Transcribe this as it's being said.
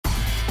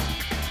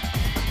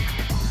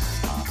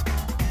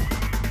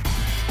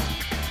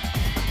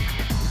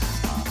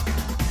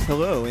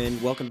Hello, and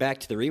welcome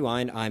back to The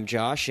Rewind. I'm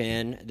Josh,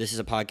 and this is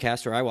a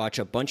podcast where I watch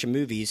a bunch of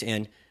movies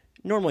and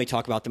normally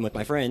talk about them with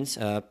my friends.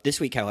 This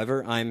week,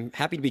 however, I'm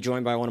happy to be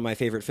joined by one of my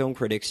favorite film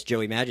critics,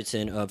 Joey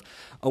Magidson of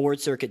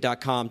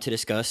AwardCircuit.com, to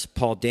discuss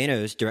Paul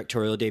Dano's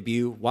directorial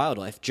debut,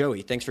 Wildlife.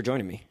 Joey, thanks for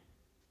joining me.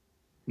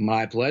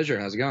 My pleasure.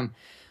 How's it going?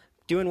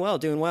 Doing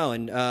well,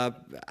 and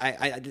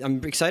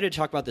I'm excited to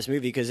talk about this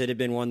movie because it had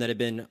been one that had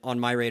been on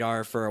my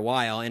radar for a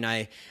while, and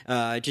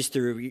I just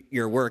through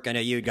your work, I know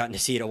you had gotten to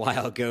see it a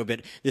while ago,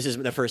 but this is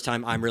the first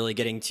time I'm really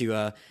getting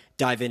to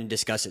dive in and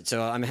discuss it.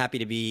 So I'm happy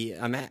to be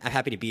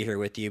here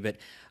with you. But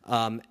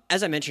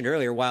as I mentioned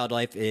earlier,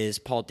 Wildlife is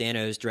Paul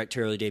Dano's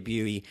directorial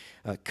debut. He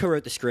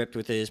co-wrote the script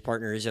with his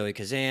partner Zoe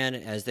Kazan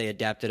as they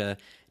adapted a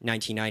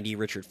 1990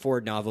 Richard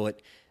Ford novel.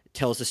 It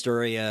tells the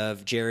story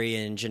of Jerry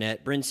and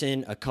Jeanette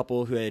Brinson, a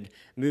couple who had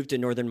moved to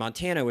northern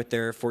Montana with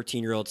their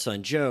 14-year-old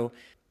son, Joe.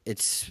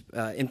 It's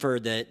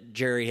implied that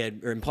Jerry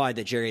had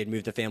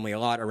moved the family a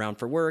lot around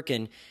for work,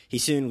 and he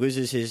soon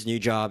loses his new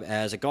job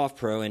as a golf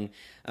pro, and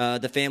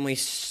the family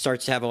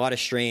starts to have a lot of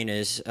strain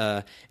as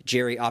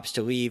Jerry opts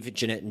to leave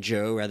Jeanette and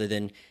Joe rather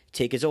than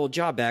take his old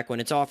job back when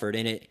it's offered,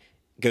 and it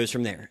goes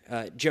from there.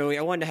 Joey,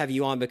 I wanted to have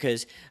you on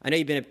because I know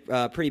you've been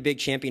a pretty big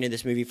champion of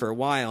this movie for a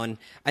while, and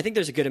I think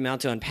there's a good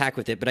amount to unpack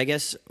with it, but I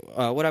guess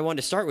what I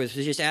wanted to start with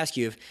was just ask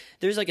you if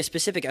there's like a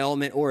specific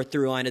element or a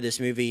through line of this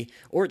movie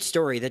or its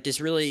story that just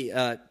really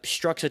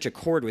struck such a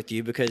chord with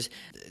you, because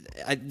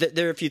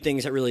there are a few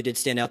things that really did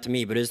stand out to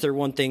me, but is there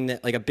one thing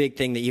that, like a big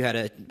thing that you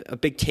had, a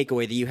big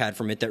takeaway that you had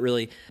from it that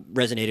really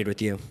resonated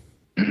with you?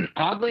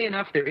 Oddly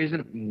enough, there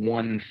isn't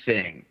one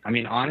thing. I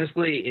mean,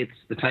 honestly, it's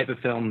the type of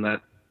film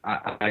that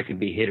I could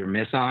be hit or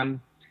miss on.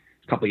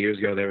 A couple of years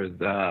ago, there was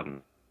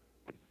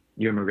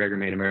Ewan McGregor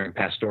made American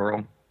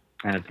Pastoral,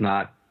 and it's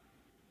not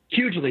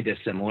hugely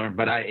dissimilar,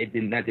 but that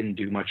didn't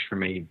do much for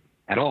me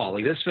at all.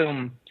 Like, this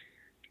film,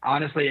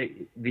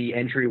 honestly, the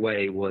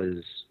entryway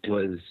was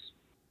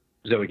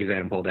Zoe Kazan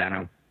and Paul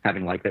Dano,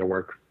 having liked their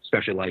work,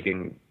 especially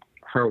liking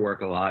her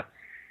work a lot.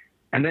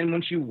 And then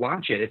once you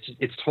watch it,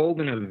 it's told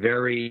in a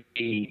very,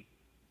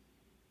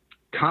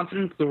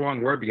 confident's the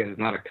wrong word because it's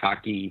not a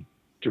cocky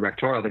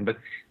directorial thing, but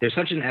there's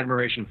such an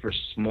admiration for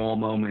small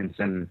moments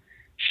and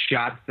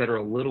shots that are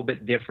a little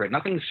bit different.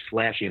 Nothing's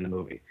flashy in the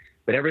movie,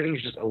 but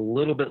everything's just a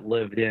little bit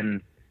lived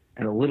in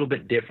and a little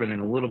bit different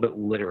and a little bit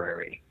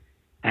literary.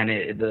 And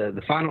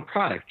the final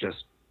product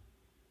just,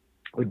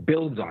 it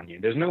builds on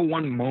you. There's no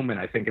one moment,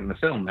 I think, in the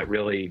film that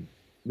really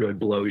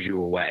blows you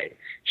away.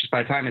 Just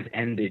by the time it's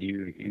ended,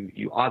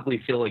 you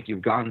oddly feel like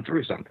you've gone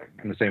through something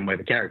in the same way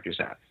the characters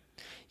have.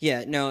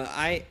 Yeah, no,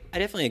 I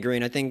definitely agree.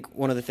 And I think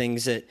one of the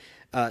things that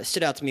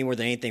stood out to me more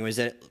than anything was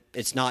that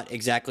it's not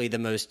exactly the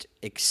most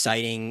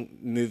exciting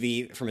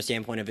movie from a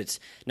standpoint of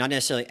it's not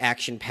necessarily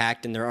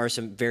action-packed, and there are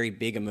some very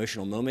big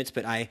emotional moments.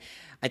 But I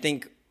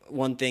think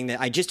one thing that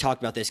I just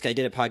talked about this because I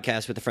did a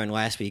podcast with a friend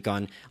last week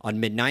on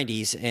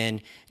mid-90s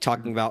and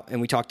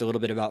we talked a little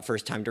bit about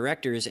first-time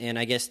directors, and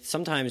I guess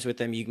sometimes with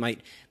them you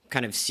might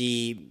kind of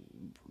see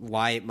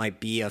why it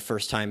might be a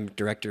first-time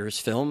director's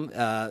film.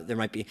 There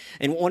might be,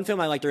 and one film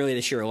I liked earlier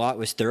this year a lot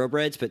was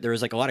Thoroughbreds, but there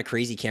was like a lot of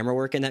crazy camera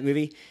work in that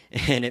movie,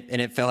 and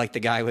it felt like the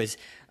guy was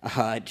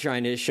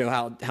trying to show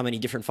how many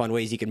different fun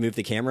ways he could move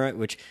the camera,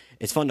 which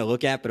is fun to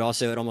look at, but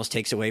also it almost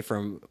takes away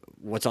from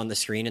what's on the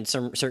screen in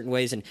some certain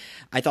ways. And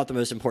I thought the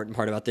most important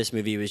part about this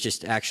movie was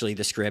just actually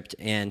the script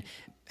and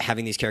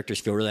having these characters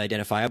feel really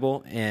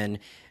identifiable. And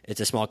it's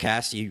a small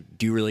cast; you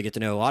do really get to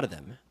know a lot of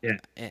them. Yeah,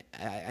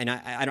 and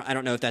I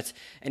don't know if that's,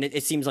 and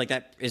it seems like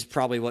that is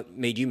probably what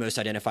made you most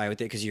identify with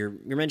it, because you're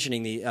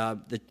mentioning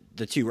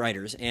the two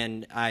writers,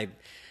 and I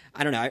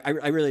don't know.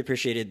 I really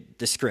appreciated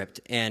the script,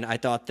 and I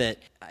thought that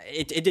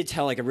it did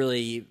tell like a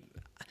really,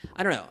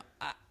 I don't know.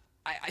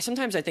 I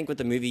sometimes I think with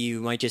the movie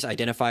you might just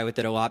identify with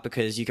it a lot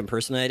because you can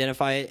personally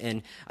identify it,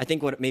 and I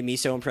think what made me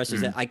so impressed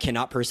is that I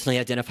cannot personally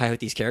identify with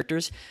these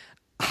characters.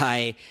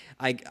 I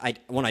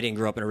didn't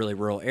grow up in a really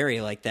rural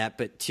area like that,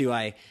 but two,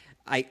 I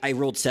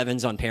rolled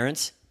sevens on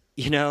parents.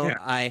 You know,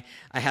 yeah.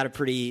 I had a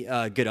pretty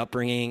good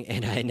upbringing,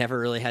 and I never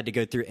really had to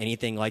go through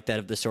anything like that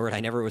of the sort.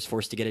 I never was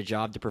forced to get a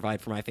job to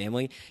provide for my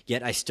family,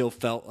 yet I still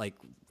felt like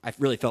I've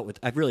really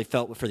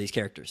felt for these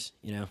characters,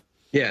 you know?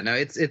 Yeah, no,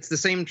 it's the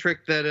same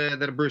trick that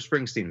a Bruce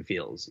Springsteen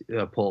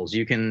pulls.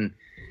 You can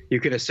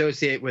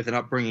associate with an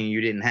upbringing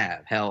you didn't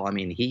have. Hell, I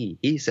mean,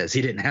 he says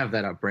he didn't have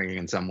that upbringing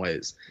in some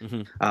ways,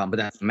 but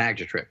that's the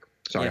magic trick.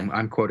 Sorry, yeah.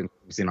 I'm quoting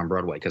Springsteen on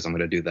Broadway because I'm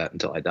going to do that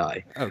until I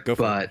die. Oh, go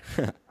for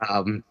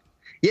it.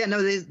 Yeah,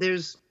 no,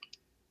 there's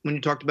when you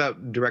talked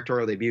about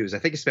directorial debuts, I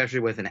think especially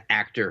with an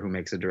actor who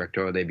makes a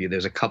directorial debut,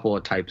 there's a couple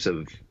of types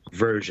of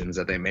versions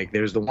that they make.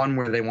 There's the one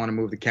where they want to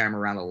move the camera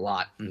around a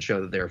lot and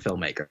show that they're a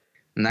filmmaker,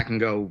 and that can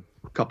go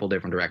a couple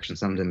different directions.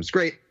 Sometimes it's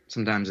great,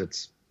 sometimes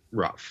it's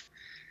rough.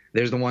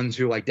 There's the ones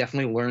who like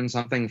definitely learn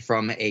something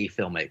from a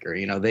filmmaker.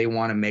 You know, they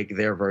want to make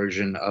their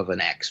version of an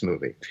X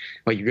movie.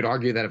 Like you could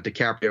argue that if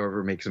DiCaprio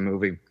ever makes a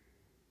movie,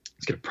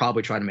 he's going to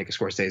probably try to make a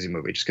Scorsese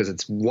movie just because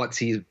it's what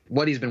he's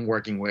been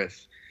working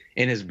with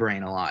in his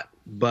brain a lot.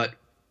 But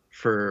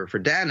for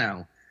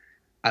Dano,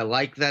 I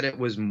like that it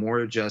was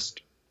more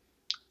just,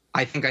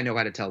 I think I know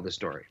how to tell the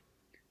story.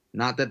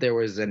 Not that there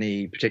was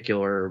any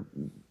particular,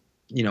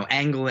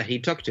 angle that he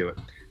took to it.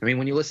 I mean,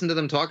 when you listen to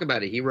them talk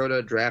about it, he wrote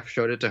a draft,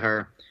 showed it to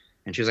her,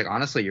 and she was like,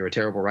 honestly, you're a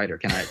terrible writer.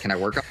 Can I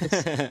work on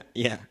this?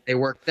 Yeah. They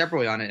worked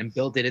separately on it and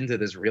built it into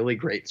this really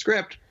great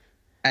script.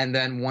 And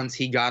then once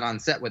he got on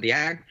set with the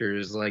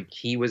actors, like,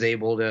 he was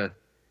able to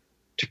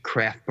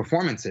craft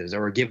performances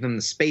or give them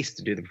the space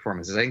to do the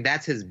performances. I think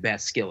that's his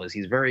best skill, is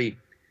he's very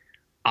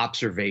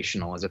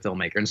observational as a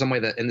filmmaker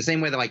in the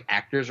same way that like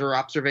actors are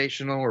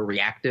observational or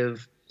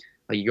reactive.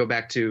 Like, you go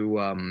back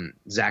to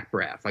Zach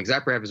Braff. Like,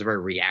 Zach Braff is a very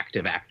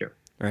reactive actor.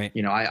 Right.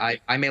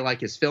 I may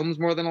like his films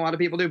more than a lot of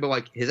people do, but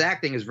like, his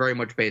acting is very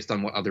much based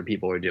on what other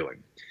people are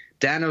doing.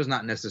 Dano's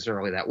not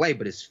necessarily that way,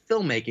 but his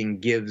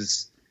filmmaking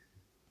gives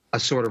a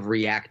sort of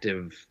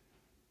reactive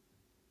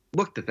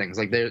look to things.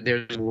 Like,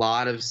 there's a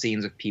lot of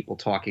scenes of people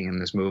talking in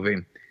this movie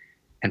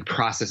and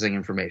processing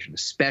information,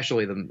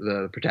 especially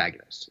the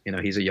protagonist.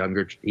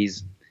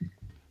 He's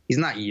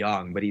not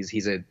young, but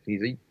he's a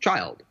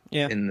child,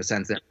 in the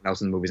sense that everyone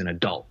else in the movie is an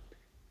adult,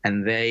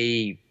 and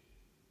they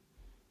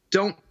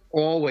don't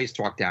always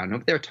talk down. No,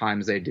 but there are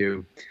times they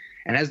do.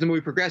 And as the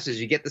movie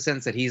progresses, you get the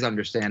sense that he's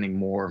understanding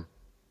more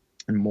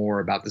and more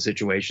about the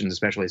situations,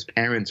 especially his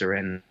parents are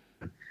in,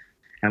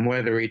 and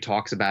whether he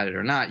talks about it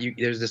or not,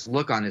 there's this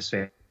look on his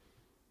face,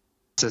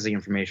 processing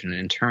information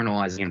and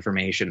internalizing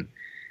information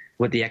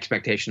with the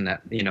expectation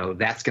that,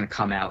 that's going to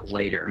come out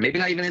later. Maybe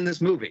not even in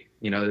this movie.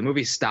 The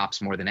movie stops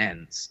more than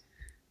ends.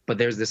 But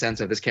there's the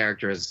sense of this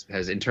character has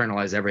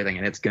internalized everything,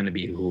 and it's going to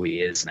be who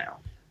he is now.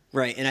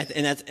 Right,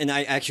 and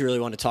I actually really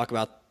want to talk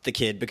about the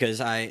kid,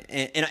 because I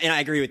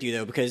agree with you,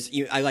 though, because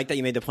I like that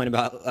you made the point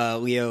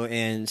about Leo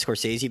and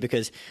Scorsese,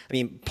 because I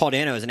mean, Paul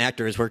Dano as an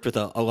actor has worked with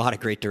a lot of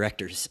great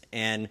directors,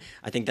 and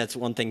I think that's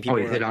one thing people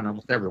he hit on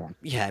almost everyone.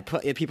 Yeah,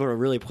 people are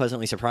really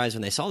pleasantly surprised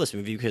when they saw this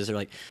movie, because they're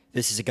like,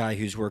 this is a guy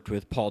who's worked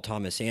with Paul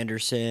Thomas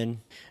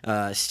Anderson,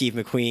 Steve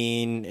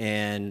McQueen,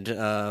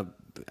 and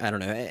I don't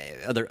know,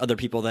 other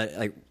people that,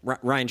 like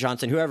Ryan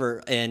Johnson,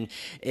 whoever, and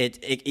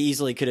it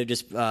easily could have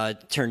just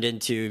turned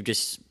into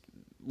just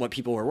what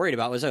people were worried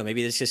about was,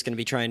 maybe this is just going to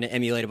be trying to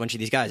emulate a bunch of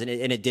these guys, and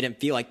it didn't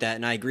feel like that.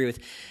 And I agree with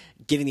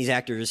giving these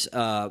actors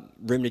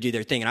room to do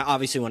their thing. And I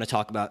obviously want to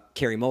talk about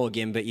Carey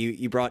Mulligan, but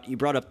you brought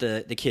up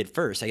the kid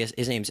first. I guess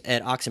his name's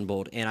Ed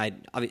Oxenbould,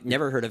 and I've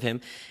never heard of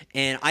him,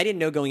 and I didn't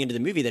know going into the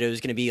movie that it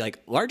was going to be like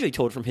largely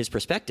told from his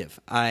perspective.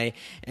 I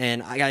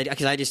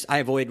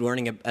avoid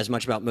learning as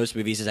much about most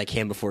movies as I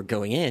can before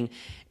going in,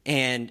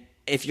 and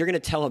if you're going to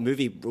tell a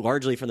movie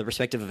largely from the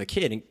perspective of a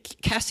kid, and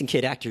casting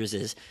kid actors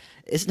is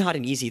not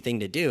an easy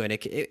thing to do, and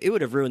it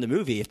would have ruined the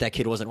movie if that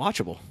kid wasn't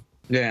watchable.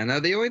 Yeah, no,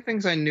 the only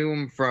things I knew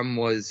him from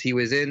was he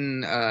was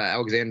in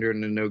Alexander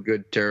in a No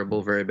Good,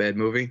 Terrible, Very Bad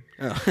Movie.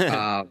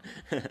 Oh.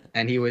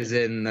 And he was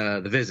in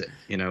The Visit,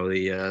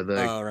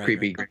 the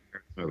creepy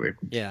movie.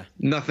 Yeah.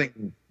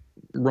 Nothing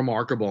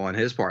remarkable on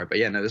his part, but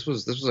yeah, no, this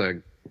was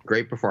a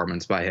great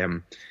performance by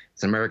him.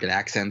 His American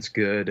accent's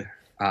good.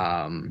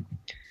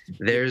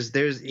 There's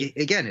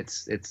again,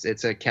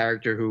 it's a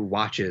character who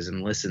watches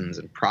and listens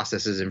and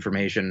processes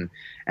information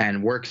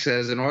and works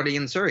as an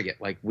audience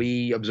surrogate. Like,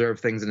 we observe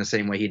things in the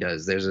same way he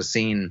does. There's a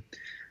scene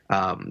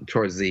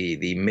towards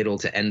the middle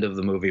to end of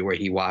the movie where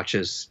he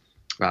watches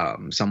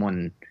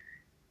someone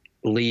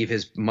leave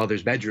his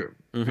mother's bedroom,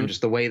 and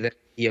just the way that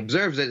he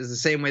observes it is the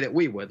same way that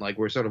we would. Like,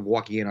 we're sort of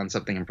walking in on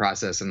something in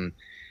process and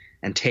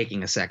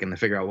taking a second to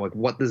figure out, like,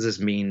 what does this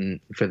mean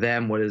for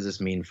them? What does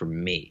this mean for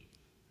me?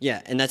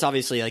 Yeah, and that's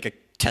obviously like a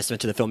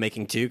testament to the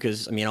filmmaking too,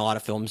 because I mean, a lot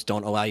of films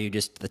don't allow you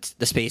just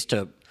the space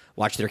to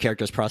watch their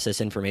characters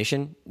process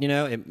information.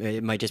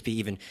 It might just be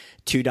even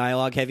too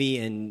dialogue heavy,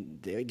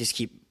 and they just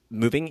keep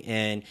moving,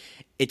 and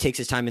it takes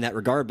its time in that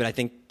regard. But I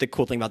think the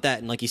cool thing about that,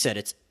 and like you said,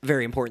 it's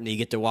very important that you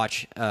get to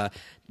watch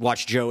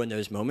Joe in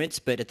those moments.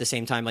 But at the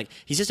same time, like,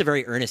 he's just a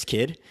very earnest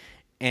kid.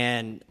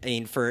 And I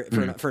mean, for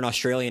an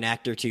Australian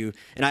actor to,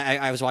 and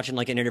I was watching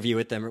like an interview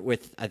with them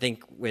with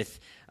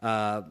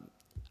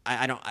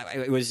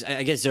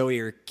I guess Zoe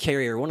or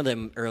Carrie or one of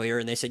them earlier,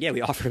 and they said, yeah, we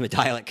offered him a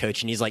dialect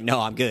coach, and he's like,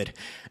 no, I'm good.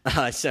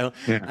 It's a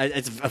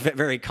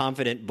very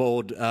confident,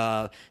 bold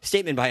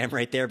statement by him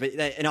right there. But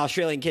an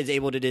Australian kid's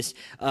able to just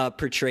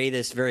portray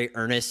this very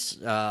earnest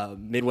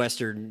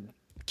Midwestern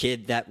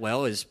kid that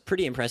well is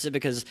pretty impressive,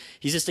 because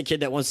he's just a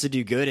kid that wants to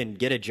do good and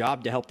get a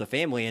job to help the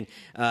family. And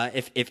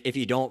if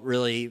you don't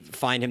really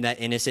find him that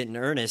innocent and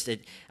earnest,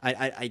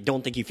 I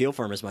don't think you feel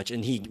for him as much.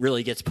 And he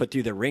really gets put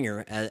through the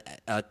ringer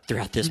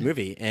throughout this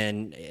movie,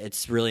 and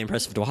it's really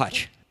impressive to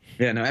watch.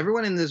 Yeah, no,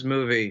 everyone in this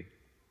movie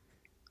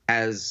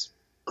has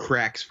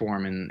cracks for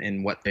him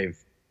in what they've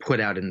put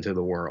out into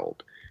the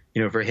world.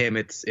 For him,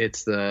 it's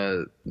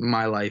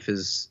my life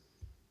is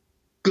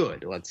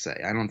good, let's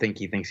say. I don't think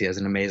he thinks he has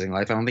an amazing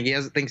life. I don't think he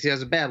thinks he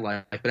has a bad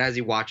life. But as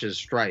he watches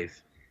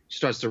Strife, he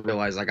starts to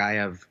realize, like, I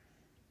have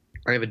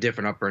a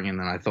different upbringing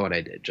than I thought I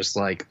did. Just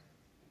like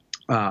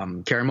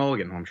Carey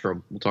Mulligan, I'm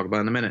sure we'll talk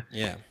about in a minute.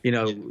 Yeah.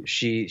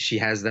 She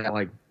has that,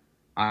 like,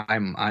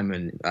 I'm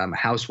a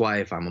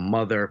housewife. I'm a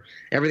mother.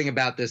 Everything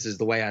about this is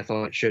the way I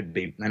thought it should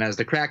be. And as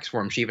the cracks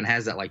form, she even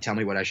has that like tell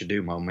me what I should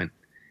do moment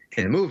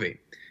in the movie.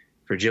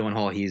 For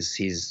Gyllenhaal,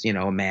 he's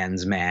a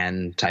man's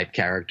man type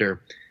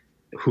character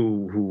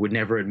who would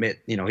never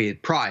admit,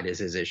 pride is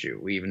his issue.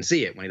 We even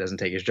see it when he doesn't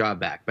take his job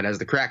back. But as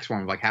the cracks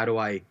form, like how do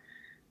I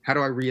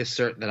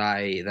reassert that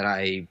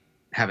I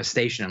have a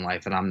station in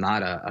life, that I'm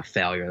not a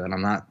failure, that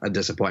I'm not a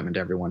disappointment to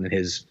everyone. And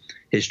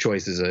his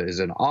choice is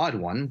an odd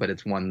one, but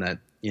it's one that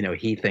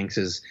he thinks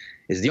is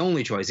the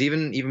only choice.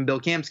 Even Bill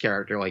Camp's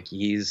character, like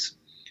he's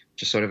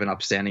just sort of an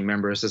upstanding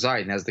member of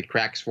society, and as the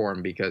cracks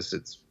form, because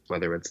it's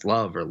whether it's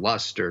love or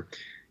lust or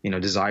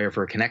desire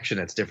for a connection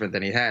that's different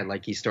than he had,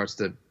 like he starts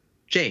to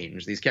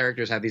change. These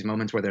characters have these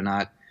moments where they're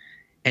not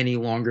any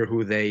longer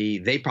who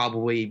they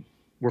probably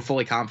were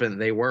fully confident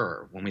they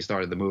were when we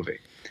started the movie.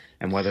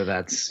 And whether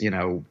that's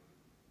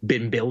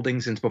been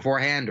building since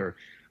beforehand or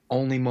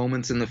only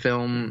moments in the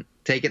film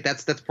take it,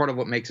 that's part of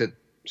what makes it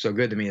so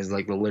good to me, is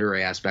like the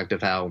literary aspect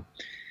of how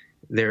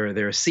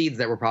there are seeds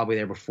that were probably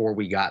there before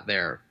we got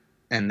there,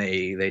 and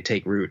they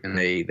take root and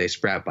they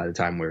sprout by the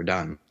time we're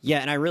done. Yeah,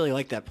 and I really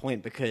like that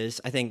point, because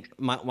I think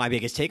my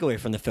biggest takeaway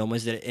from the film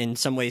was that in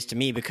some ways, to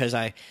me, because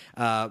I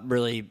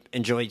really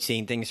enjoyed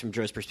seeing things from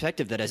Joe's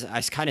perspective, that as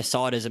I kind of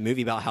saw it as a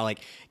movie about how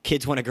like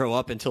kids want to grow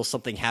up until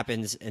something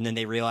happens and then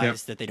they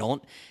realize that they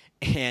don't.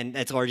 And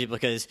that's largely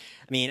because,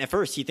 I mean, at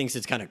first he thinks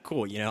it's kind of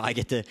cool. I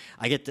get to,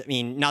 I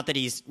mean, not that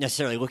he's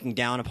necessarily looking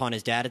down upon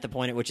his dad at the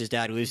point at which his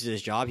dad loses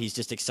his job. He's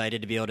just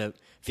excited to be able to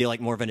feel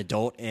like more of an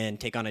adult and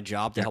take on a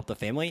job to help the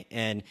family.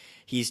 And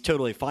he's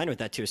totally fine with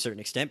that to a certain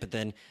extent. But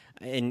then,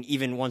 and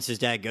even once his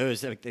dad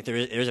goes, like,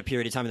 there's a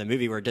period of time in the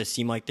movie where it does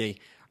seem like they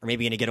are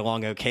maybe going to get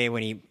along okay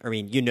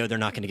they're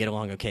not going to get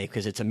along okay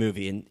because it's a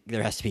movie and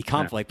there has to be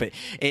conflict. Yeah.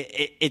 But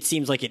it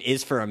seems like it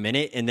is for a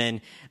minute. And then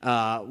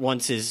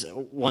once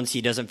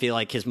he doesn't feel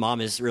like his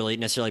mom is really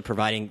necessarily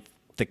providing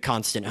the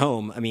constant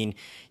home, I mean,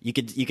 you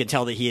could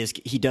tell that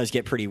he does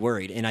get pretty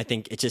worried. And I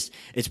think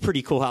it's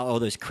pretty cool how all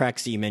those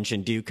cracks that you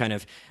mentioned do kind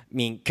of,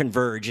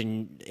 converge,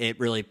 and it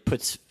really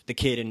puts the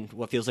kid in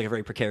what feels like a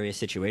very precarious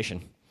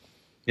situation.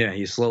 Yeah,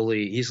 he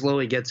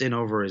slowly gets in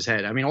over his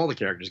head. I mean, all the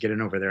characters get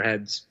in over their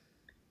heads.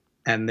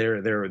 And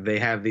they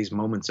have these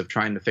moments of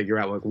trying to figure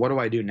out, like, what do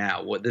I do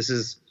now?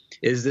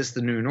 Is this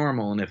the new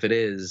normal? And if it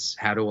is,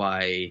 how do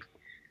I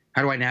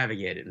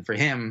navigate it? And for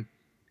him,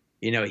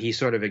 he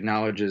sort of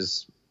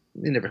acknowledges,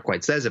 he never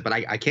quite says it, but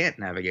I can't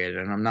navigate it,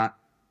 and I'm not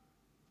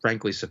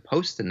frankly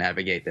supposed to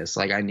navigate this.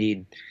 Like I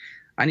need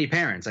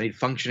parents. I need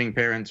functioning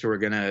parents who are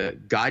going to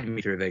guide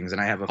me through things.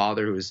 And I have a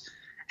father who's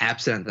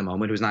absent at the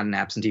moment, who's not an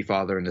absentee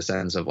father in the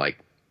sense of like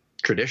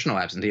traditional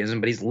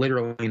absenteeism, but he's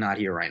literally not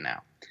here right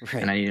now.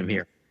 Right. And I need him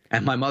here.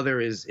 And my mother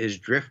is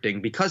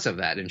drifting because of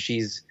that, and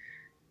she's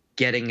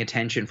getting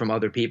attention from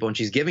other people, and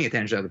she's giving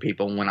attention to other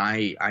people when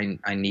I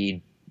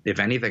need, if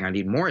anything, I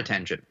need more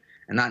attention,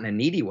 and not in a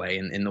needy way,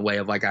 in the way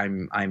of like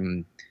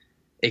I'm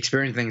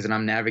experiencing things and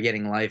I'm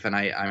navigating life, and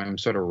I'm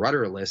sort of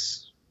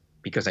rudderless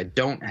because I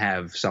don't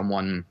have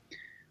someone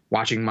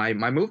watching my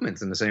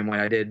movements in the same way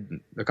I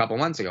did a couple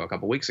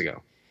weeks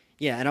ago.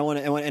 Yeah, and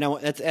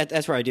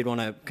that's where I did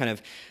want to kind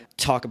of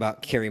talk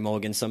about Carey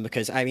Mulligan some,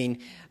 because I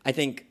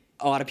think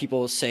a lot of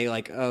people say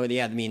like, oh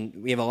yeah,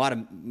 we have a lot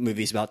of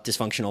movies about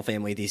dysfunctional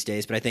family these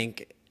days, but I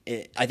think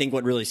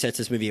what really sets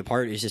this movie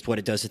apart is just what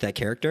it does with that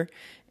character.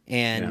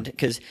 And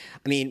because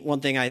one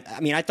thing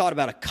I thought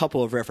about a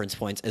couple of reference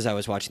points as I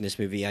was watching this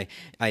movie.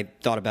 I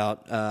thought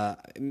about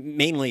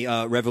mainly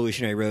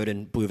Revolutionary Road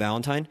and Blue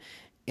Valentine,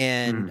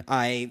 and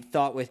I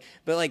thought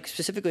but like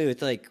specifically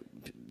with like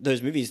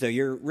those movies though,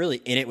 you're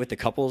really in it with the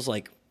couples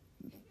like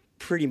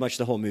pretty much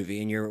the whole movie,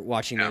 and you're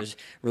watching those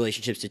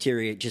relationships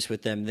deteriorate just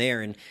with them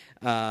there. And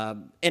I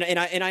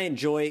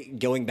enjoy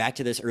going back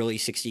to this early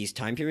 60s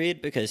time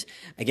period, because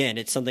again,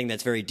 it's something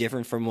that's very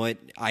different from what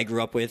I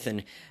grew up with.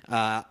 And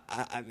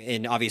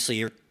obviously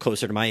you're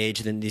closer to my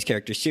age than these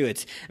characters too.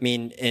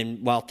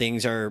 And while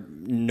things are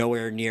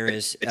nowhere near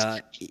as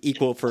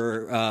equal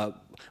for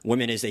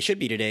women as they should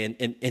be today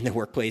in the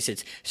workplace,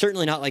 it's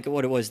certainly not like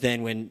what it was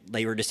then, when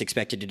they were just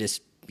expected to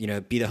just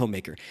be the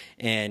homemaker.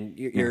 And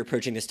you're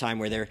approaching this time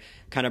where they're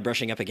kind of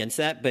brushing up against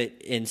that. But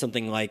in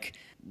something like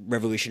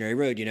Revolutionary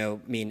Road,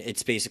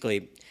 it's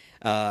basically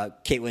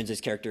Kate Winslet's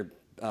character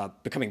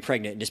becoming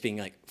pregnant and just being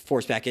like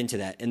forced back into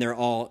that, and they're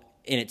all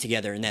in it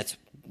together, and that's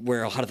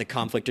where a lot of the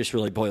conflict just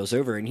really boils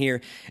over. And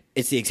here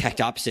it's the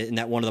exact opposite, in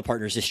that one of the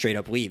partners just straight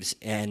up leaves,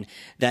 and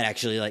that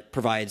actually like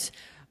provides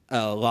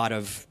a lot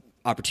of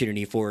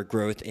opportunity for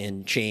growth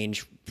and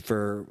change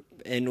and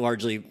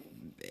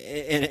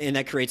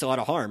that creates a lot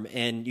of harm.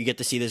 And you get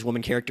to see this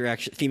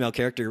female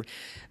character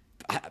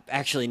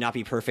actually not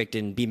be perfect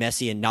and be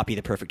messy and not be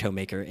the perfect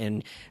homemaker,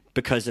 and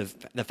because of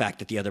the fact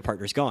that the other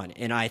partner's gone.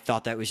 And I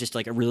thought that was just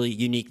like a really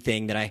unique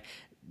thing that I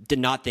did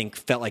not think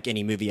felt like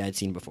any movie I'd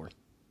seen before.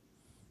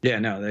 Yeah,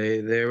 no,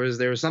 there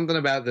was something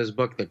about this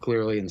book that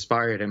clearly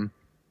inspired him,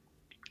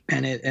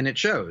 and it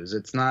shows.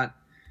 It's not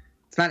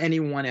any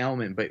one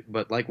element,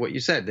 but like what you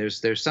said,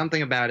 there's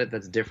something about it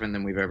that's different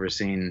than we've ever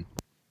seen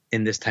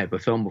in this type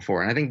of film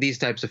before. And I think these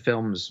types of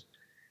films,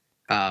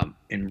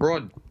 in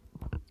broad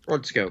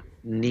scope,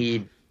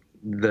 need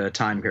the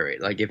time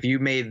period. Like if you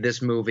made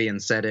this movie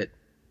and set it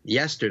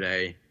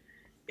yesterday,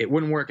 it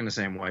wouldn't work in the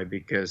same way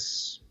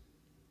because,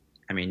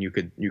 I mean, you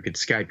could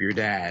Skype your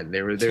dad.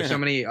 There's so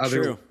many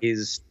other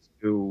ways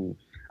to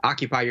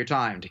occupy your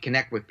time, to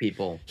connect with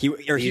people.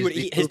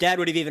 His dad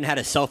would have even had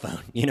a cell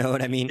phone. You know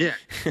what I mean? Yeah.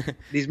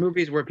 These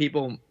movies where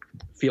people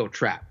feel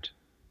trapped,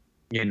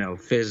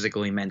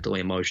 physically, mentally,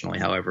 emotionally,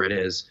 however it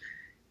is,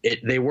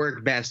 they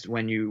work best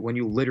when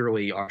you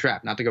literally are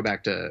trapped. Not to go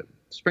back to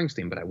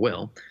Springsteen, but I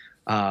will.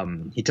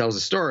 He tells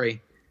a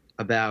story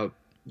about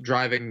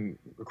driving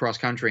across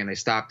country, and they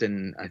stopped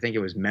in, I think it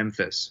was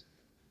Memphis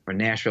or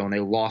Nashville, and they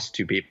lost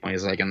 2 people. And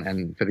he's like,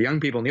 and for the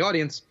young people in the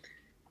audience,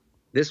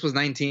 this was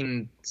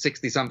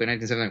 1960 something,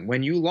 1970.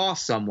 When you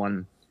lost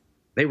someone,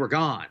 they were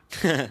gone.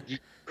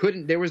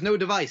 There was no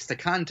device to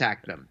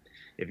contact them.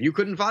 If you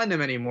couldn't find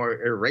them anymore,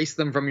 erase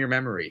them from your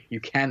memory.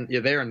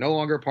 They are no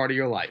longer part of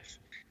your life.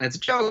 And it's a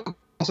joke,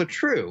 also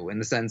true in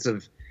the sense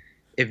of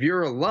if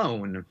you're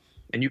alone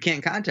and you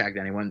can't contact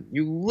anyone,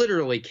 you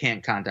literally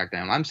can't contact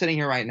them. I'm sitting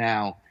here right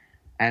now,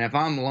 and if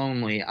I'm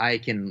lonely, I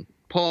can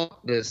pull up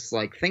this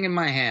like thing in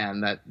my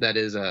hand that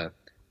is a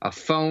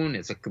phone,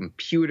 it's a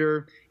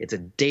computer, it's a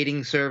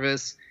dating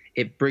service.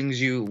 It brings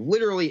you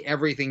literally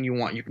everything you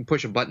want. You can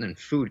push a button and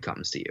food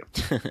comes to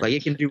you. Like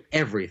it can do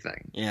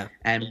everything. Yeah.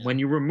 And when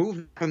you remove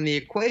it from the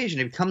equation,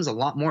 it becomes a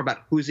lot more about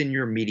who's in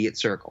your immediate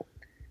circle.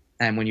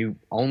 And when you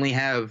only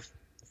have,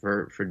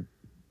 for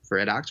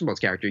Ed Oxenbold's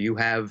character, you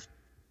have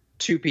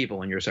 2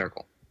 people in your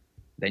circle.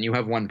 Then you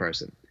have 1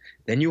 person.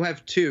 Then you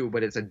have 2,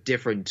 but it's a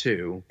different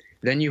 2.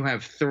 Then you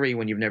have 3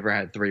 when you've never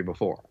had 3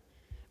 before.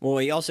 Well,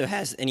 he also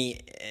has, and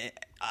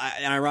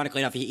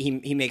ironically enough,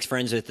 he makes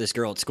friends with this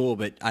girl at school,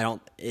 but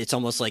it's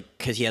almost like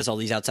because he has all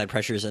these outside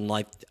pressures in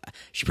life,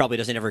 she probably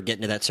doesn't ever get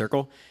into that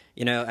circle.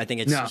 I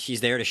think she's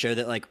there to show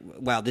that, like,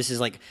 wow, this is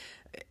like,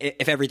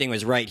 if everything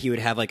was right, he would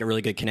have like a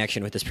really good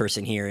connection with this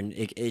person here, and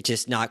it's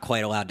just not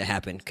quite allowed to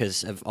happen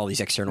because of all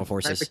these external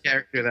forces. That's a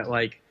character that,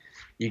 like,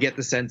 you get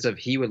the sense of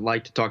he would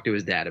like to talk to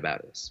his dad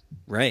about this.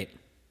 Right.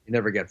 He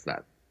never gets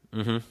that.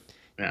 Mm-hmm.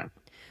 Yeah.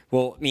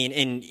 Well, I mean,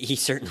 and he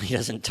certainly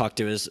doesn't talk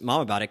to his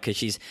mom about it because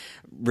she's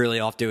really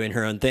off doing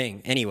her own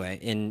thing anyway.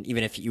 And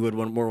even if you would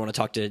more want to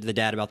talk to the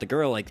dad about the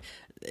girl, like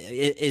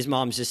his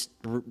mom's just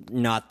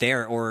not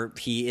there, or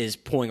he is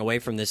pulling away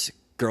from this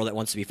girl that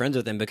wants to be friends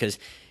with him because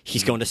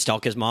he's going to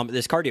stalk his mom at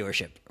this car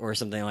dealership or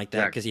something like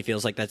that because he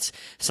feels like that's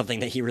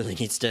something that he really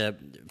needs to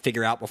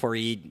figure out before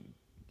he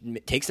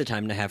takes the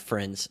time to have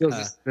friends.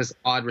 Feels this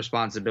odd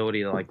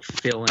responsibility to like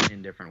fill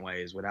in different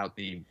ways without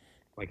the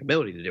like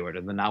ability to do it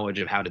or the knowledge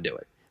of how to do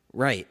it.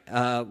 Right,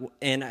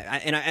 and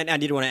I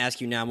did want to ask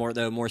you now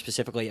more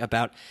specifically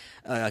about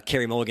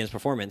Carey Mulligan's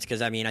performance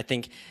because I mean I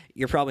think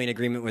you're probably in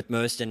agreement with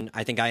most, and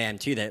I think I am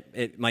too, that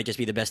it might just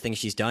be the best thing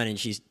she's done, and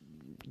she's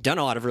done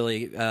a lot of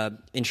really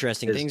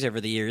interesting things over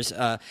the years.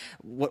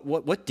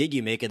 What did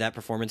you make of that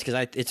performance?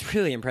 Because it's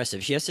really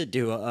impressive. She has to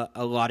do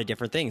a lot of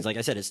different things. Like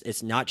I said,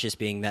 it's not just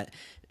being that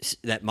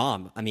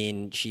mom. I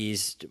mean,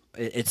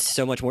 it's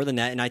so much more than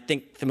that. And I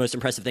think the most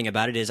impressive thing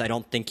about it is I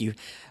don't think you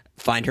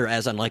find her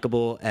as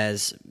unlikable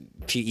as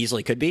she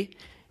easily could be.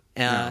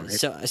 No, right.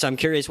 So I'm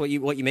curious what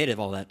you made of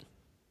all that.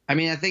 I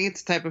mean, I think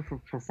it's the type of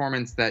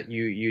performance that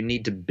you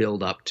need to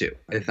build up to.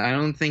 I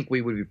don't think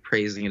we would be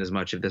praising it as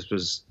much if this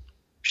was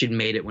she'd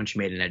made it when she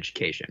made an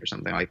Education or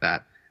something like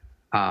that.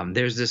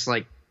 There's this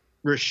like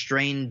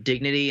restrained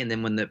dignity, and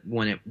then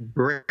when it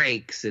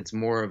breaks, it's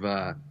more of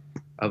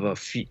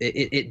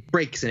it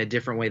breaks in a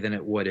different way than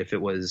it would if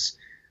it was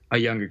a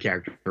younger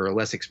character or a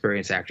less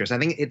experienced actress. I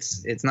think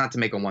it's not to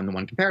make a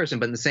one-to-one comparison,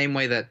 but in the same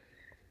way that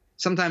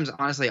sometimes,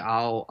 honestly,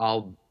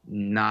 I'll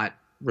not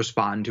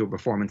respond to a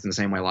performance in the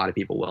same way a lot of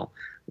people will.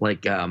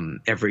 Like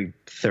every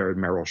third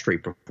Meryl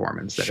Streep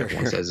performance that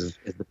everyone says is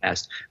the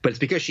best, but it's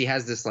because she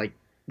has this like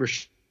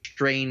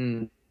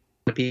restrained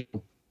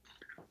people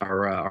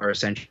are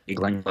essentially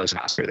Glenn Close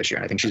and Oscar this year.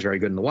 And I think she's very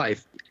good in The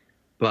Wife,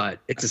 but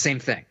it's the same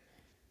thing.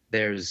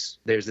 There's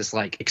this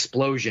like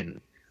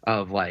explosion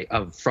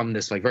of from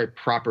this like very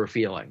proper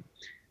feeling,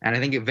 and I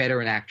think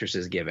veteran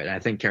actresses give it. And I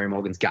think Carey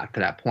Mulligan's got to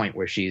that point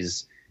where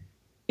she's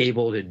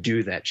able to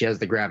do that. She has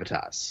the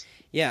gravitas.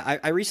 Yeah,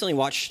 I recently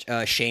watched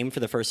Shame for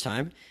the first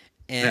time,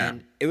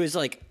 and it was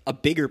like a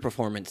bigger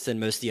performance than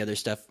most of the other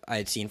stuff I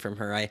had seen from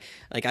her.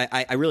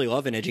 I really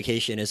love An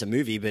Education as a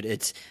movie, but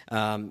it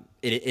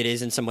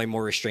is in some way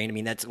more restrained. I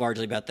mean, that's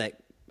largely about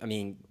that. I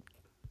mean,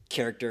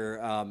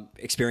 character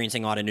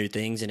experiencing a lot of new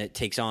things, and it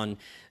takes on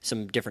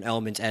some different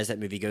elements as that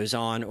movie goes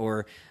on,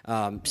 or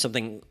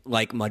something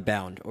like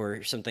Mudbound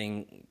or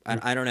something.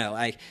 I don't know.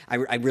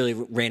 I really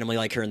randomly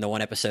like her in the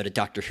one episode of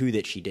Doctor Who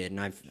that she did,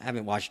 and I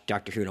haven't watched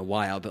Doctor Who in a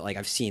while, but like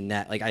I've seen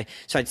that.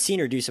 So I'd seen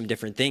her do some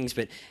different things,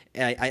 but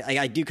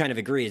I do kind of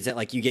agree is that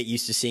like you get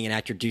used to seeing an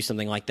actor do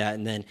something like that,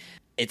 and then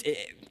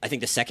I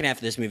think the second half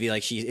of this movie,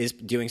 like, she is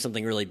doing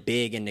something really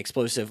big and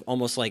explosive,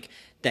 almost like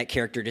that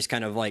character just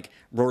kind of like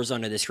roars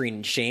onto the screen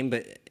in shame.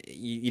 But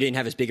you didn't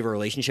have as big of a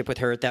relationship with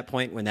her at that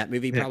point when that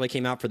movie probably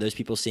came out, for those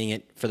people seeing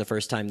it for the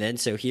first time then.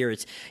 So here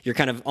you're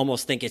kind of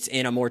almost think it's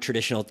in a more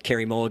traditional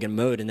Carey Mulligan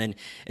mode, and then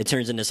it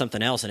turns into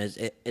something else,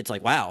 and it's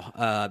like,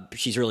 wow,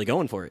 she's really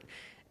going for it.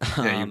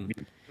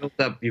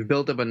 You've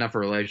built up enough of a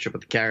relationship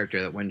with the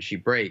character that when she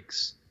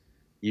breaks,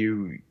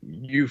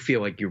 you feel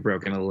like you're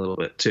broken a little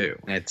bit too.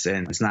 It's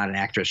not an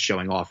actress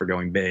showing off or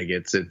going big.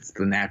 It's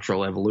the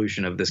natural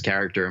evolution of this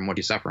character and what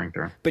he's suffering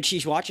through. But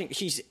she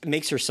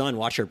makes her son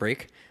watch her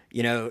break.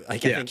 I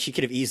think she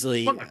could have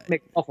easily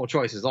make awful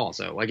choices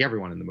also, like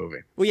everyone in the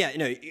movie. Well, yeah,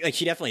 like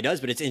she definitely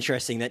does. But it's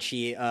interesting that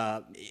she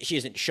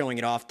isn't showing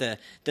it off the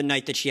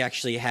night that she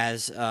actually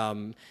has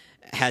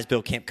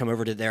Bill Camp come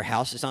over to their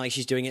house. It's not like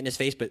she's doing it in his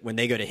face, but when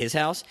they go to his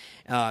house,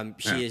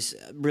 she is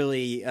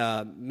really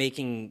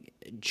making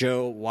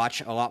Joe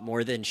watch a lot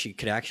more than she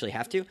could actually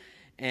have to.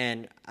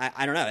 And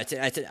I don't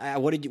know.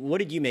 What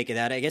did you make of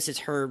that? I guess it's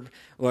her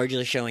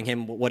largely showing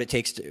him what it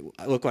takes to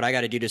look what I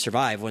got to do to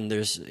survive. When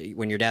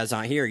your dad's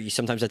not here, you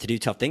sometimes have to do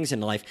tough things in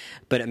life.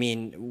 But I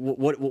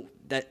mean,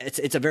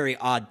 it's a very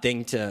odd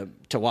thing to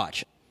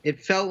watch. It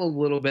felt a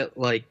little bit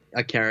like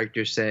a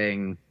character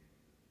saying,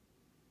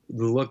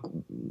 look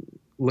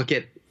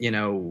at,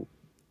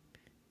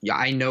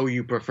 I know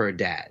you prefer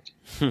Dad,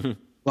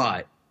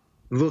 but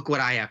look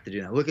what I have to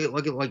do now. Look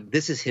at like,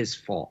 this is his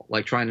fault.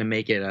 Like, trying to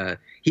make it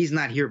he's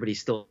not here, but he's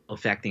still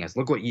affecting us.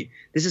 Look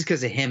this is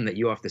because of him that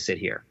you have to sit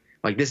here.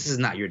 Like, this is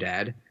not your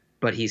dad,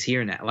 but he's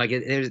here now. Like,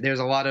 there's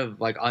a lot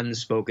of like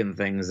unspoken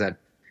things that,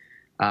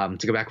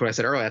 to go back to what I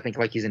said earlier, I think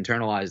like he's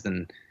internalized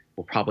and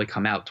will probably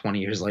come out 20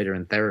 years later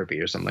in therapy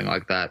or something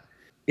like that.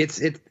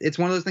 It's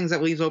one of those things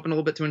that leaves open a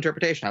little bit to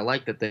interpretation. I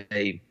like that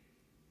they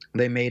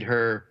made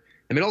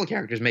all the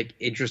characters make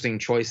interesting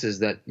choices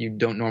that you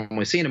don't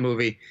normally see in a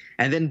movie,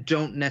 and then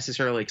don't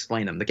necessarily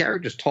explain them. The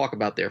characters talk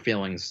about their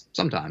feelings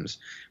sometimes,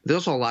 but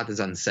there's also a lot that's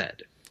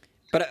unsaid.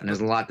 And there's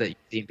a lot that you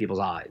see in people's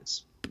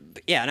eyes.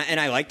 Yeah, and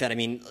I like that. I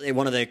mean,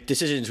 one of the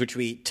decisions which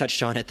we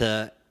touched on at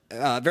the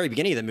very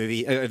beginning of the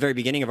movie, very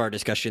beginning of our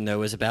discussion, though,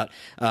 was about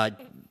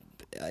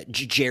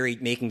Jerry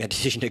making that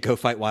decision to go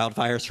fight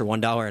wildfires for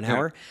 $1 an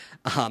hour.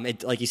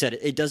 Like you said,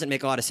 it doesn't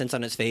make a lot of sense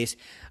on its face.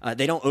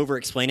 They don't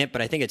over-explain it,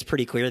 but I think it's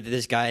pretty clear that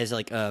this guy is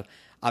like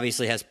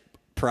obviously has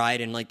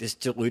pride and like this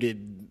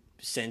diluted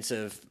sense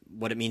of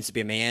what it means to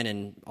be a man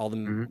and all the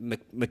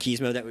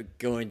machismo that would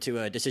go into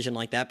a decision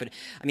like that. But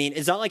I mean,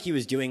 it's not like he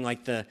was doing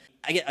like a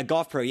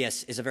golf pro.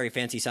 Yes, is a very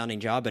fancy sounding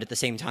job, but at the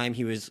same time,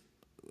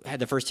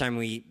 the first time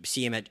we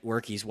see him at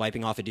work, he's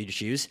wiping off a dude's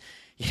shoes.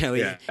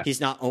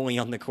 He's not only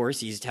on the course,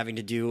 he's having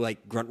to do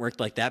like grunt work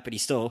like that, but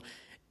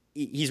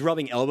he's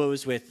rubbing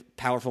elbows with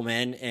powerful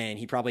men, and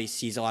he probably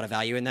sees a lot of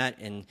value in that,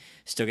 and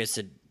still gets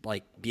to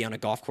like be on a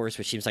golf course,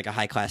 which seems like a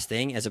high class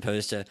thing, as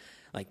opposed to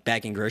like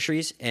bagging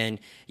groceries. And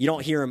you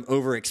don't hear him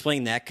over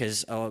explain that,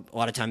 because a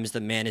lot of times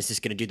the man is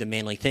just going to do the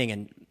manly thing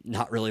and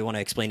not really want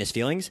to explain his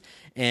feelings.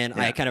 And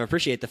I kind of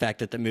appreciate the fact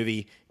that the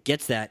movie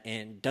gets that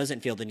and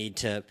doesn't feel the need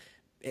to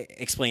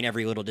explain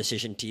every little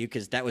decision to you,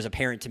 because that was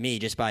apparent to me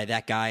just by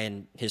that guy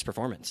and his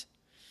performance.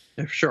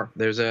 Sure.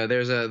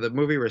 The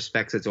movie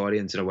respects its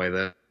audience in a way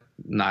that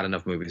not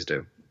enough movies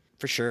do.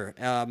 For sure.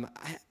 I'm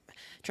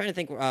trying to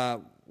think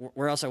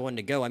where else I wanted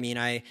to go. I mean,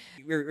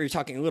 we were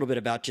talking a little bit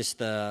about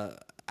just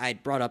I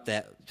brought up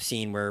that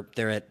scene where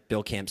they're at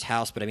Bill Camp's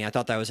house, but I mean, I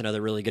thought that was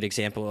another really good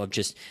example of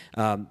just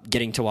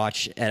getting to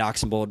watch Ed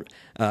Oxenbould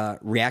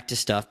react to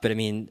stuff. But I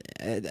mean,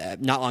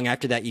 not long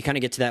after that, you kind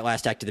of get to that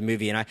last act of the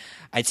movie, and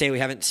I'd say we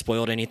haven't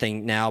spoiled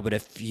anything now, but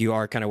if you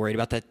are kind of worried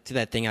about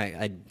that thing,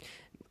 I'd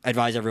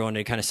advise everyone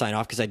to kind of sign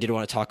off, because I did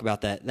want to talk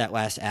about that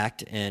last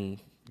act. And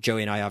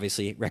Joey and I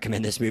obviously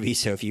recommend this movie,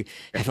 so if you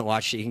haven't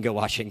watched it, you can go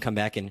watch it and come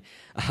back and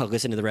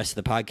listen to the rest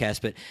of the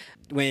podcast. But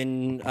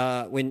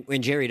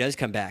when Jerry does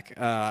come back,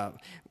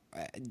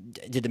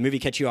 did the movie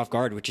catch you off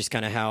guard, which is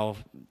kind of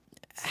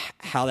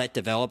how that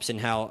develops and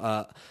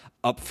how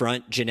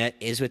upfront Jeanette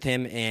is with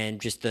him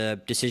and just the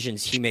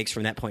decisions he makes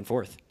from that point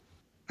forth?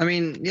 I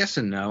mean, yes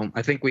and no.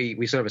 I think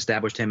we sort of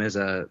established him as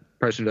a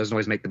person who doesn't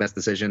always make the best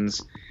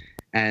decisions,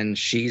 and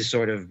she's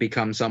sort of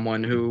become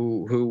someone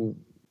who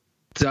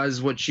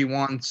does what she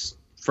wants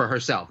for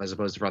herself as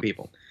opposed to for other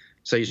people.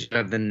 So you should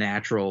have the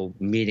natural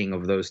meeting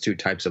of those two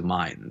types of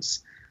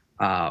minds.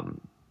 I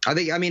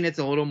mean, it's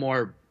a little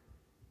more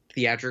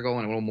theatrical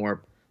and a little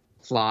more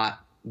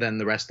plot than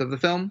the rest of the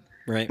film,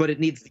 right? But it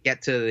needs to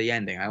get to the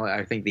ending.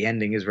 I think the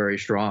ending is very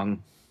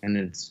strong and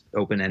it's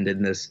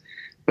open-endedness,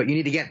 but you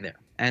need to get there.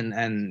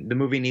 And the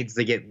movie needs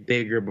to get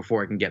bigger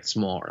before it can get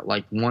smaller.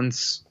 Like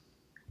once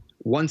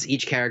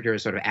each character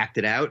is sort of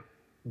acted out,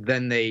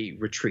 then they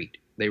retreat.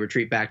 They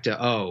retreat back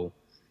to, oh,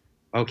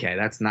 okay,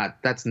 that's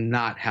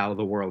not how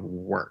the world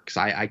works.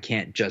 I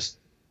can't just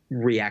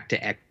react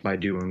to X by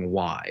doing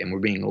Y, and we're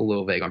being a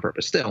little vague on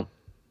purpose still.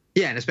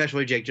 Yeah, and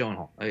especially Jake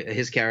Gyllenhaal.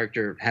 His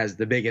character has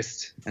the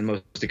biggest and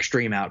most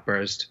extreme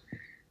outburst,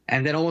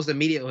 and then almost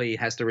immediately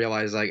has to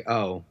realize, like,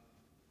 oh,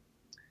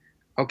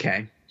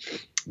 okay,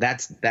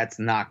 that's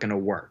not going to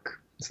work.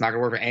 It's not going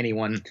to work for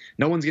anyone.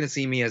 No one's going to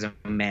see me as a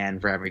man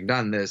for having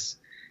done this.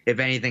 If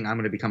anything, I'm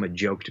going to become a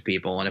joke to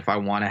people. And if I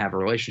want to have a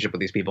relationship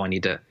with these people, I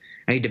need to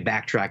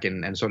backtrack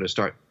and sort of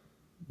start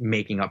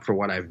making up for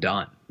what I've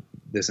done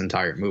this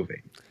entire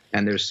movie.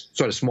 And there's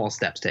sort of small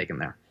steps taken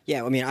there.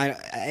 Yeah, I mean, I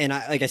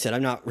like I said,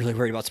 I'm not really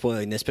worried about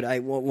spoiling this,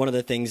 but one of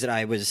the things that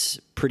I was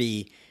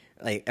pretty,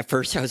 like, at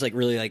first I was like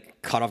really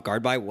like caught off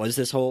guard by was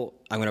this whole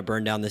I'm going to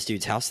burn down this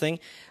dude's house thing.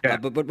 Yeah.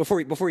 But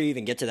before you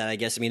even get to that, I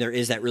guess, I mean, there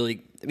is that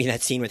really, I mean,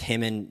 that scene with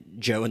him and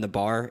Joe in the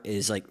bar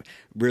is like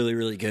really,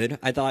 really good,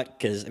 I thought,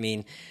 because I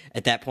mean,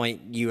 at that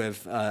point you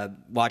have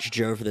watched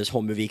Joe for this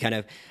whole movie kind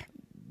of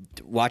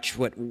watch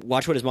what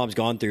his mom's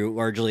gone through,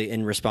 largely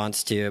in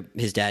response to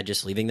his dad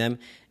just leaving them.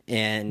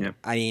 And Yep.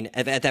 I mean,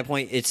 at that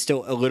point, it's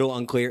still a little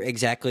unclear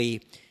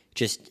exactly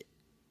just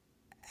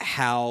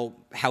how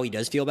he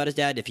does feel about his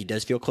dad, if he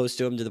does feel close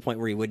to him to the point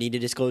where he would need to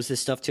disclose this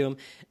stuff to him.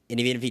 And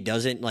even if he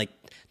doesn't, like,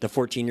 the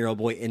 14-year-old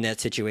boy in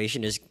that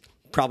situation is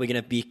probably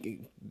going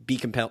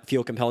to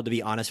feel compelled to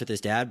be honest with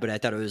his dad. But I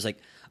thought it was like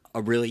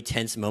a really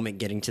tense moment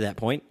getting to that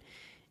point.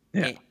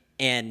 Yeah.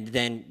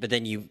 But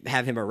then you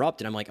have him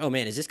erupt, and I'm like, oh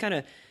man, is this kind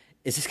of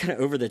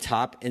over the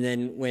top? And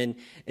then when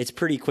it's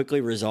pretty quickly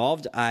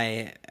resolved,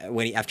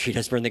 after he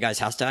does burn the guy's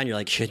house down, you're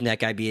like, shouldn't that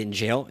guy be in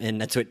jail? And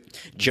that's what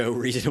Joe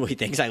reasonably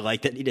thinks. I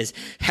like that he just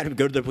had him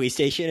go to the police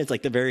station. It's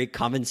like the very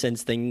common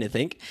sense thing to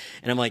think.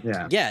 And I'm like,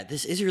 yeah,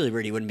 this is really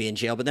weird. He wouldn't be in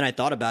jail. But then I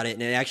thought about it,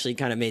 and it actually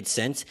kind of made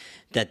sense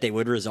that they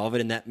would resolve it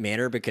in that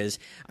manner, because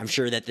I'm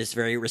sure that this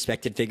very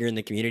respected figure in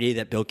the community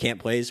that Bill Camp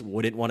plays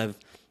wouldn't want to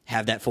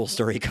have that full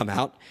story come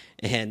out,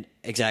 and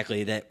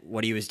exactly that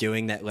what he was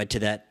doing that led to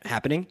that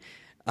happening.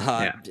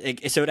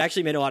 So it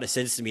actually made a lot of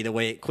sense to me the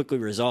way it quickly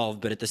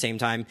resolved, but at the same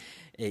time,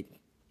 it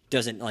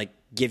doesn't like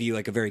give you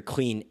like a very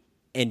clean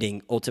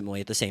ending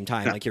ultimately at the same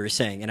time, like you were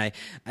saying. And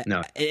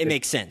it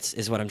makes sense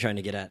is what I'm trying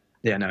to get at.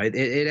 Yeah, no,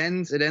 it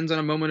ends on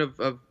a moment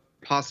of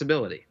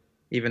possibility,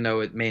 even though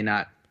it may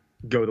not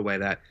go the way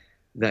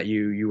that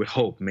you would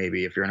hope,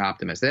 maybe, if you're an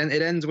optimist. And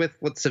it ends with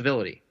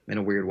civility in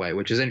a weird way,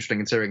 which is interesting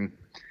considering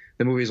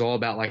the movie's all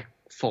about like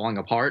falling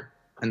apart,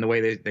 and the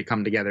way they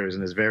come together is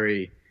in this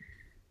very,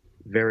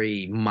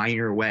 very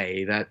minor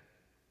way that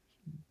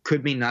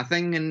could mean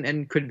nothing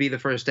and could be the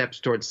first steps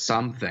towards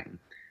something.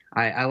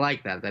 I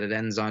like that it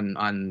ends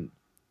on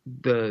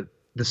the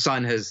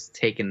son has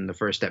taken the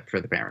first step for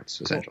the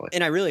parents, essentially.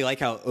 And I really like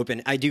how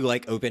I do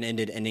like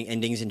open-ended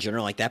endings in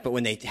general like that, but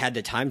when they had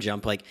the time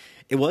jump, like,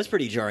 it was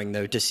pretty jarring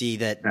though to see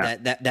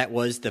that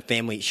was the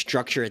family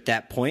structure at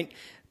that point.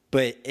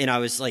 And I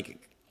was like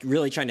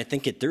really trying to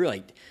think it through,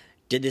 like,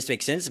 did this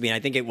make sense? I mean, I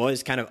think it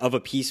was kind of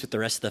a piece with the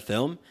rest of the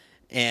film.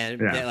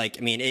 And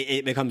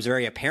it becomes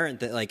very apparent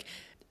that like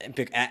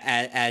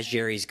as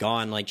Jerry's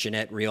gone, like,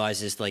 Jeanette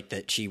realizes like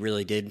that she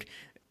really did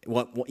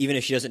even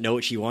if she doesn't know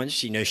what she wants,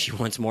 she knows she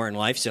wants more in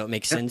life. So it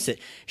makes sense that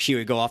she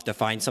would go off to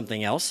find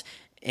something else.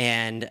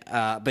 And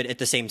but at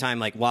the same time,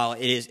 like, while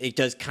it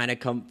does kind of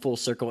come full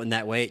circle in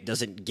that way, it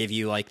doesn't give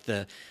you like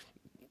the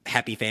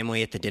happy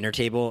family at the dinner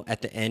table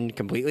at the end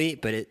completely,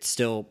 but it's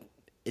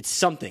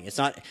something. It's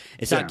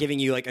not giving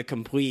you like a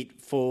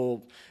complete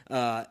full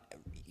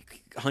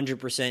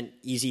 100%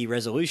 easy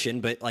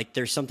resolution, but like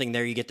there's something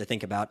there you get to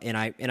think about, and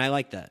I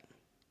like that.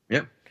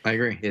 Yep, I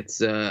agree.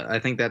 It's I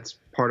think that's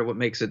part of what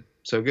makes it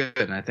so good.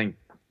 And I think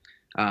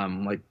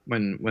like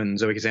when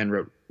Zoe Kazan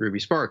wrote Ruby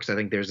Sparks, I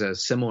think there's a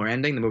similar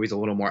ending. The movie's a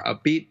little more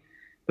upbeat,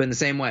 but in the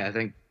same way, I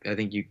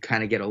think you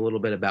kind of get a little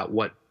bit about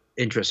what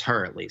interests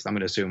her. At least I'm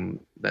going to assume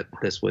that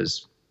this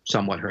was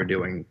somewhat her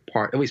doing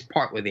at least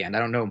partly the end. I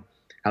don't know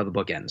how the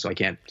book ends, so I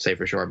can't say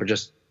for sure, but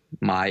just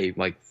my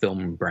like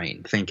film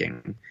brain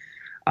thinking.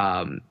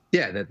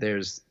 That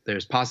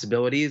there's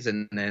possibilities,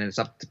 and then it's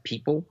up to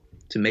people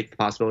to make the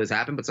possibilities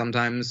happen. But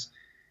sometimes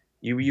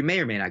you may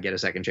or may not get a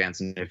second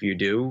chance, and if you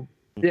do,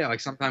 like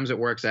sometimes it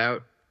works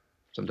out,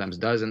 sometimes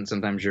it doesn't.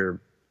 Sometimes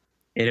you're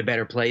in a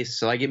better place.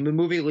 So like the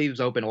movie leaves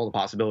open all the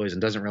possibilities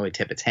and doesn't really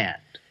tip its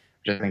hand,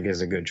 which I think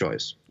is a good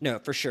choice. No,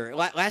 for sure.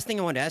 Last thing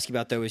I wanted to ask you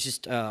about, though, is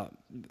just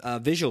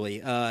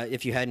visually,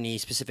 if you had any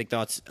specific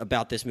thoughts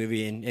about this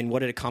movie and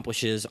what it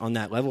accomplishes on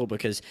that level,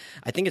 because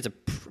I think it's a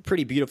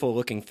pretty beautiful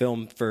looking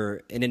film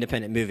for an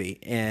independent movie.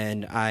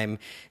 And I'm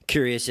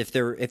curious if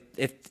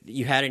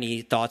you had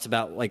any thoughts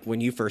about like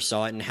when you first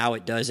saw it and how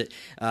it does it,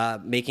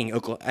 making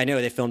Oklahoma. I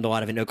know they filmed a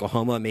lot of it in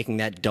Oklahoma, making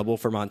that double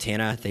for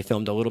Montana. They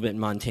filmed a little bit in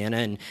Montana.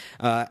 And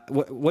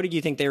what did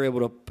you think they were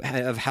able to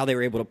have, how they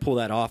were able to pull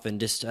that off and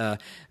just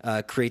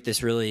create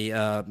this really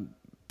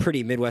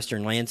pretty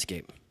Midwestern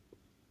landscape?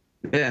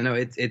 Yeah, no,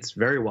 it's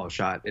very well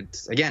shot.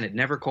 It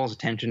never calls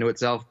attention to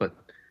itself, but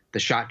the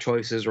shot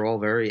choices are all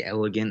very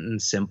elegant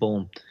and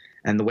simple,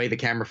 and the way the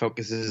camera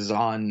focuses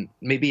on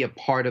maybe a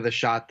part of the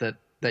shot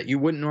that you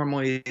wouldn't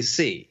normally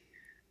see,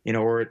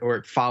 or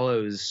it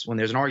follows when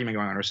there's an argument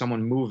going on or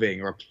someone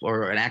moving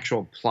or an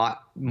actual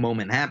plot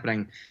moment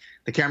happening.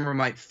 The camera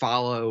might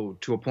follow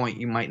to a point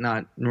you might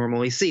not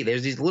normally see.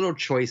 There's these little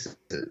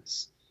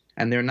choices,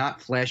 and they're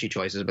not flashy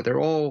choices, but they're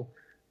all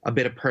a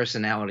bit of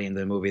personality in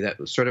the movie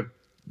that sort of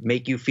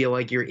make you feel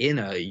like you're in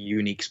a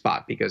unique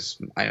spot,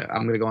 because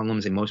I'm going to go on limb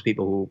and say most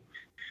people who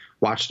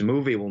watch the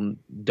movie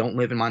don't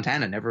live in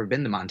Montana, never have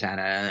been to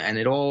Montana, and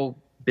it all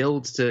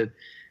builds to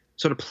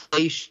sort of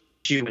place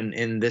you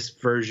in this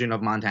version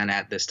of Montana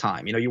at this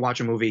time. You watch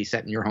a movie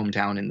set in your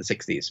hometown in the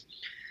 60s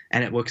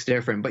and it looks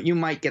different, but you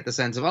might get the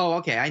sense of, oh,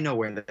 okay, I know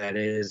where that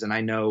is and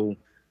I know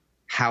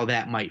how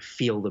that might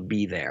feel to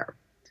be there.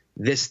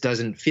 This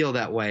doesn't feel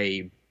that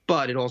way,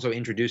 but it also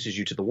introduces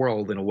you to the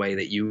world in a way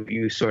that you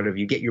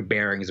get your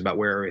bearings about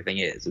where everything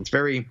is. It's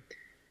very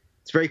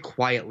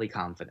quietly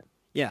confident.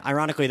 Yeah,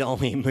 ironically, the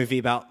only movie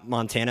about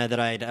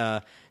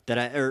Montana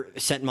or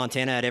set in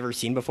Montana I'd ever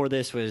seen before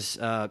this was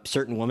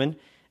Certain Woman,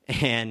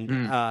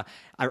 and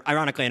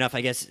ironically enough,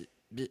 I guess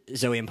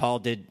Zoe and Paul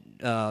did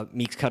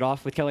Meek's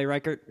Cutoff with Kelly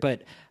Reichardt,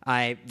 but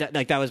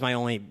that was my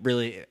only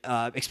really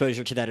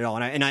exposure to that at all,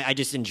 and I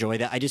just enjoy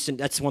that.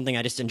 That's one thing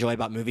I just enjoy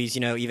about movies.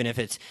 Even if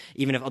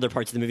other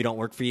parts of the movie don't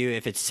work for you,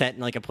 if it's set in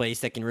like a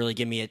place that can really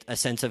give me a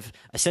sense of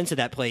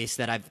that place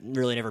that I've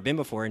really never been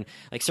before. And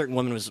like Certain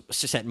Woman was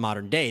set in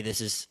modern day. This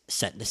is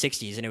set in the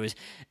 60s, and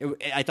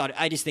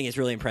I just think it's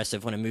really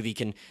impressive when a movie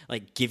can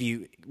like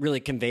really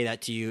convey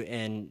that to you,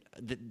 and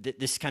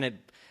this kind of.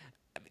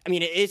 I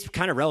mean, it's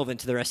kind of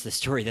relevant to the rest of the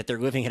story that they're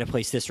living in a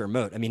place this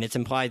remote. I mean, it's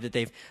implied that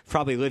they've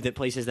probably lived at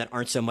places that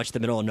aren't so much the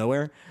middle of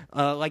nowhere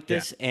like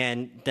this,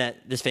 and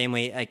that this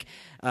family, like,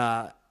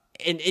 and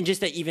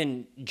just that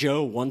even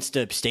Joe wants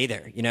to stay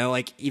there.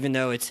 Like even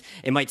though it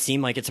might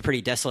seem like it's a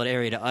pretty desolate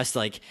area to us,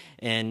 like,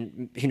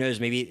 and who knows,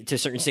 maybe to a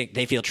certain extent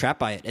they feel trapped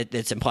by it.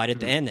 It's implied at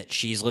the end that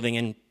she's living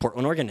in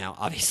Portland, Oregon now.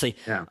 Obviously,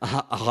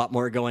 a lot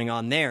more going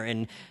on there,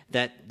 and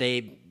that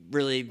they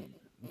really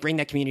bring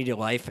that community to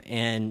life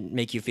and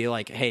make you feel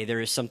like, hey, there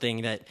is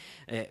something that,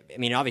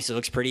 obviously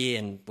looks pretty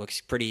and looks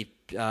pretty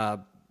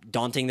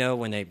daunting though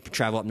when they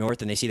travel up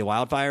north and they see the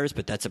wildfires,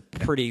 but that's a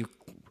pretty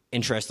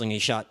interestingly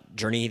shot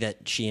journey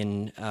that she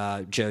and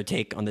Joe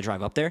take on the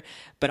drive up there.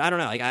 But I don't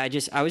know, like I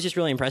was just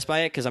really impressed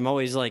by it, because I'm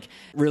always like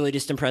really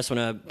just impressed when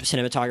a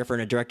cinematographer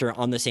and a director are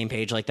on the same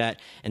page like that,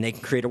 and they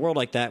can create a world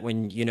like that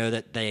when you know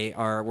that they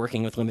are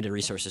working with limited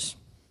resources.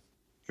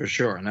 For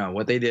sure. No,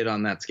 what they did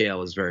on that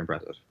scale is very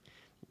impressive.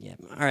 Yeah.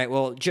 All right.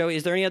 Well, Joey,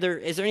 is there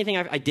anything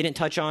I didn't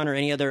touch on, or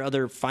any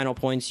other final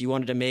points you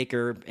wanted to make,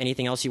 or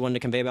anything else you wanted to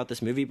convey about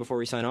this movie before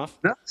we sign off?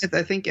 No,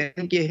 I think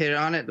you hit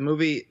on it. The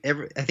movie,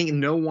 I think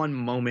no one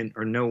moment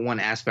or no one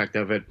aspect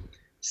of it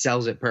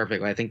sells it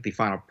perfectly. I think the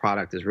final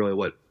product is really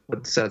what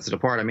sets it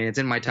apart. I mean, it's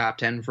in my top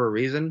 10 for a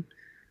reason.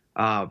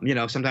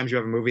 Sometimes you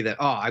have a movie that,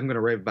 I'm going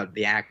to rave about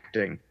the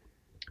acting,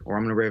 or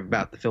I'm going to rave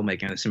about the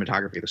filmmaking, the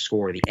cinematography, the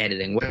score, the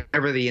editing,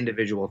 whatever the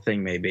individual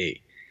thing may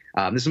be.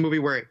 This is a movie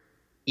where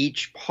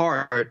each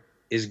part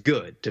is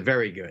good to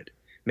very good.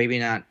 Maybe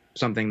not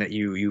something that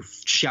you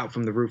shout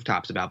from the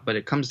rooftops about, but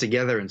it comes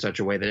together in such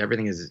a way that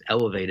everything is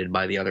elevated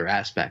by the other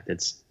aspect.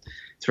 It's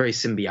very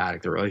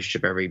symbiotic, the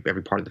relationship every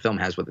part of the film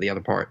has with the other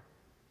part.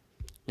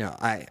 No,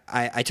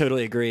 I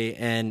totally agree,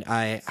 and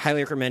I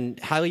highly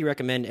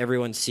recommend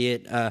everyone see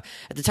it. At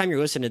the time you're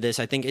listening to this,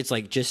 I think it's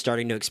like just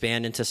starting to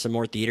expand into some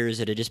more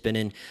theaters. It had just been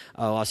in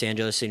Los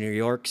Angeles and New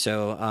York,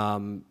 so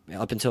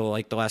up until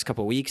like the last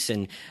couple of weeks,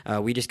 and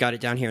we just got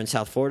it down here in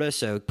South Florida.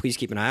 So please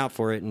keep an eye out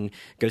for it and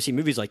go see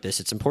movies like this.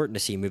 It's important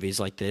to see movies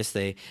like this.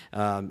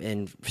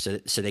 And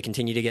so they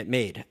continue to get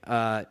made.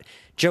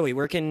 Joey,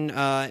 where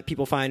can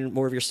people find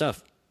more of your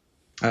stuff?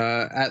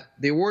 At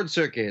the award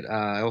circuit,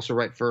 I also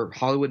write for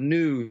Hollywood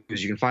News.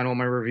 You can find all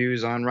my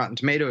reviews on Rotten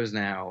Tomatoes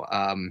now.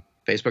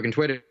 Facebook and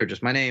Twitter,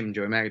 just my name,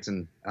 Joey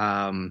Magidson.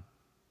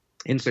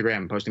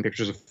 Instagram, posting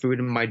pictures of food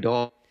and my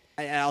dog.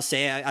 I'll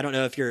say I don't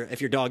know if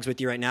your dog's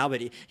with you right now, but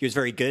he was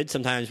very good.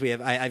 Sometimes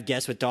I have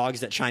guests with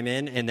dogs that chime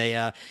in and they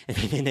and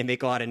they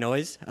make a lot of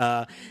noise.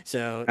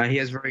 So he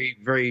has very,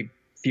 very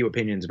few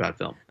opinions about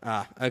film.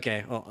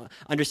 Okay. Well,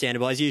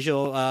 understandable. As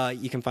usual,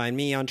 you can find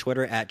me on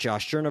Twitter at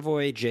Josh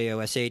Jurnovoy,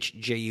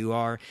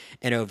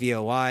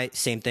 JoshJurnovoy.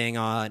 Same thing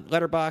on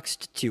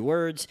Letterboxd, 2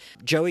 words.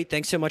 Joey,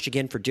 thanks so much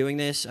again for doing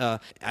this. I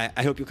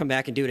hope you'll come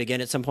back and do it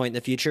again at some point in the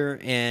future,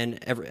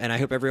 and I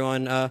hope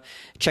everyone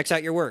checks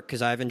out your work,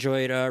 because I've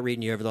enjoyed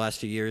reading you over the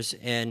last few years.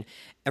 And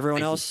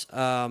everyone else,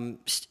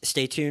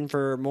 stay tuned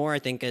for more. I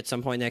think at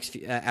some point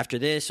after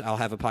this, I'll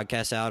have a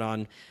podcast out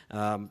on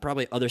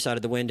probably Other Side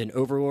of the Wind and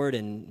Overlord,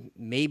 and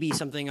maybe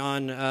something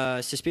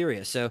on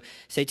Suspiria. So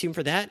stay tuned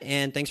for that,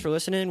 and thanks for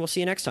listening. We'll see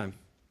you next time.